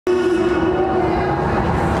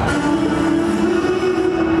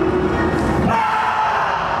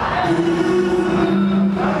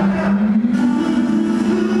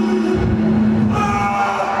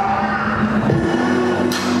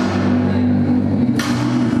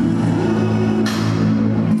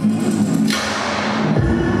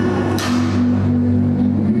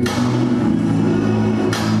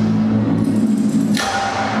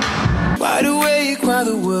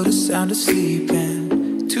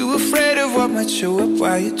of what might show up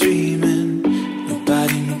while you're dreaming.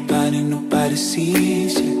 Nobody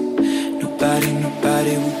sees you. Nobody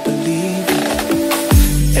will believe you.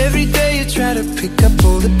 Every day you try to pick up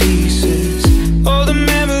all the pieces, all the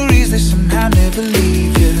memories that somehow never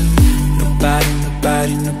leave you.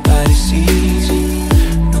 Nobody sees you.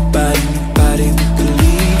 Nobody will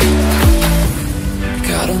believe you.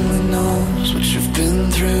 God only knows what you've been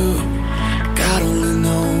through. God only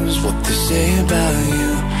knows what they say about you.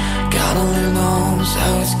 God only knows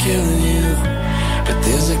how it's killing you. But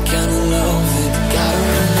there's a kind of love that God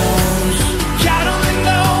only knows. God only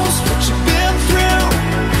knows what you've been through.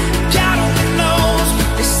 God only knows what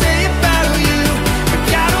they say about you. But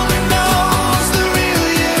God only knows the real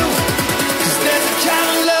you. 'Cause there's a kind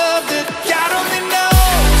of love that God only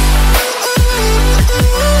knows.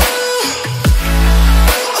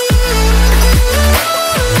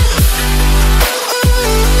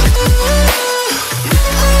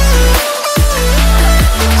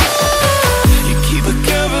 You keep a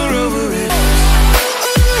cover over it.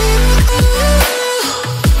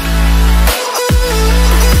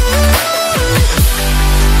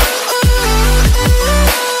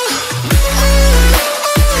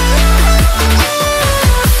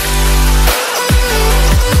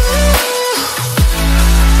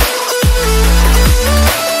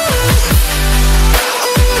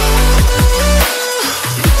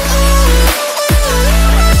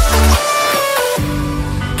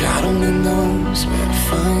 God only knows where to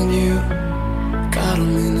find you. God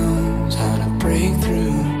only knows how to break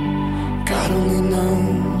through. God only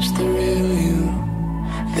knows the real you.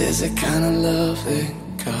 There's a kind of love that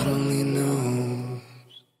God only knows.